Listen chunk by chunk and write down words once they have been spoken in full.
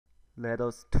let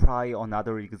us try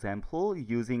another example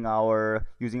using our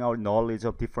knowledge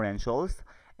of differentials.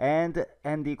 And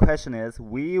the question is,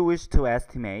 we wish to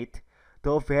estimate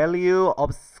the value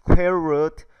of square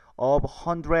root of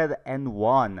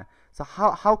 101. So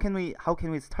how can we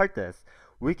start this?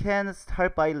 We can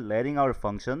start by letting our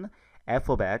function f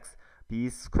of x be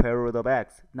square root of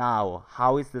x. Now,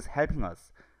 how is this helping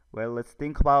us? Well, let's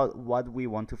think about what we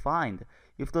want to find.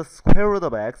 If the square root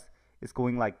of x is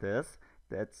going like this,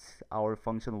 that's our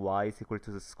function y is equal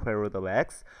to the square root of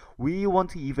x. We want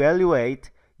to evaluate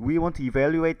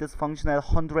this function at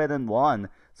 101.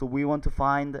 So we want to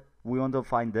find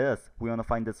this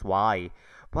y.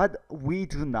 But we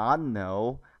do not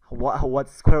know what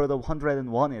square root of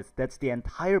 101 is. That's the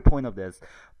entire point of this.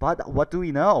 But what do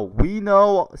we know? We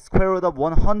know square root of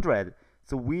 100.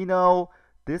 So we know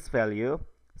this value.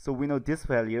 So we know this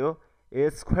value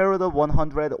is square root of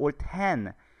 100 or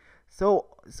 10. So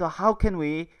how can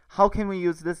we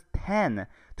use this 10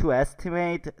 to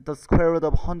estimate the square root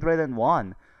of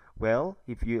 101? Well,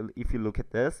 if you look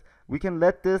at this, we can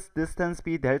let this distance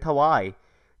be delta y.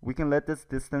 We can let this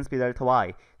distance be delta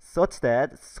y, such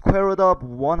that square root of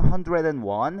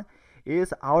 101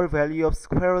 is our value of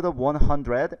square root of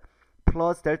 100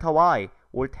 plus delta y,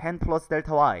 or 10 plus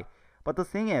delta y. But the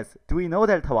thing is, do we know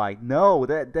delta y? No,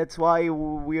 that's why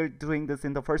we're doing this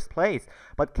in the first place.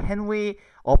 But can we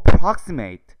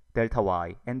approximate delta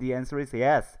y? And the answer is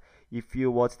yes. If you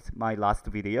watched my last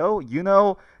video, you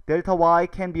know delta y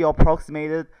can be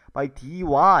approximated by dy,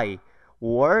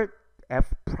 or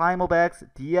f prime of x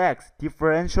dx,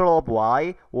 differential of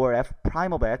y, or f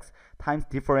prime of x times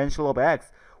differential of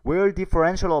x, where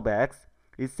differential of x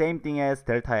is same thing as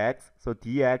delta x, so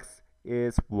dx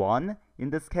is 1 in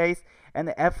this case,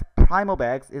 and f prime of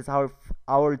x is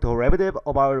our derivative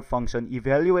of our function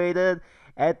evaluated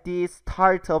at the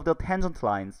start of the tangent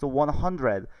line, so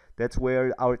 100. That's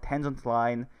where our tangent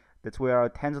line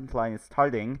is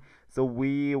starting. So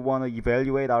we want to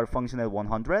evaluate our function at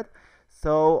 100.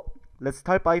 So let's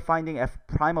start by finding f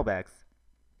prime of x.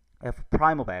 F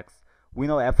prime of x. We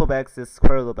know f of x is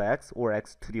square root of x, or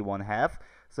x to the 1/2.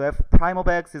 So f prime of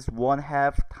x is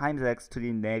 1/2 times x to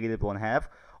the negative 1/2,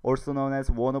 also known as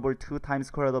 1/2 times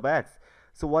square root of x.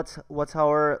 So what's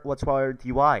our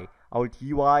dy? Our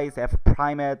dy is f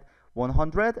prime at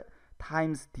 100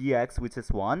 times dx, which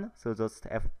is 1. So just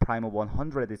f prime of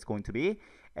 100 is going to be,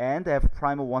 and f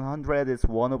prime of 100 is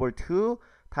 1/2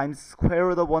 times square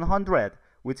root of 100,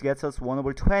 which gets us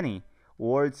 1/20,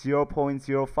 or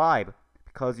 0.05,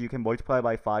 because you can multiply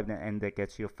by 5 and that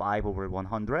gets you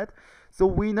 5/100. So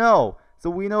we know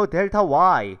delta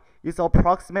y is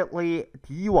approximately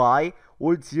dy, or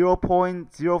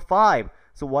 0.05.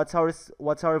 So what's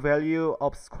our value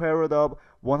of square root of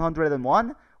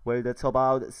 101? Well, that's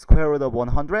about square root of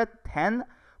 110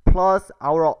 plus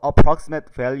our approximate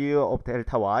value of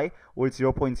delta y, or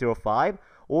 0.05,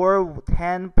 or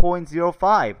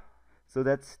 10.05. So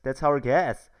that's our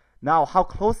guess. Now, how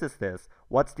close is this?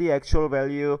 What's the actual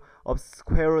value of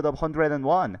square root of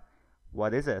 101?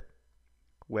 What is it?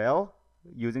 Well,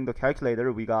 using the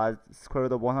calculator, we got square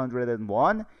root of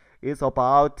 101 is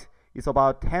about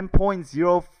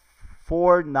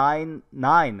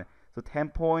 10.0499. So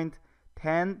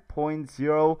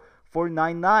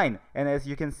 10.0499. And as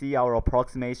you can see, our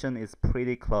approximation is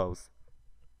pretty close.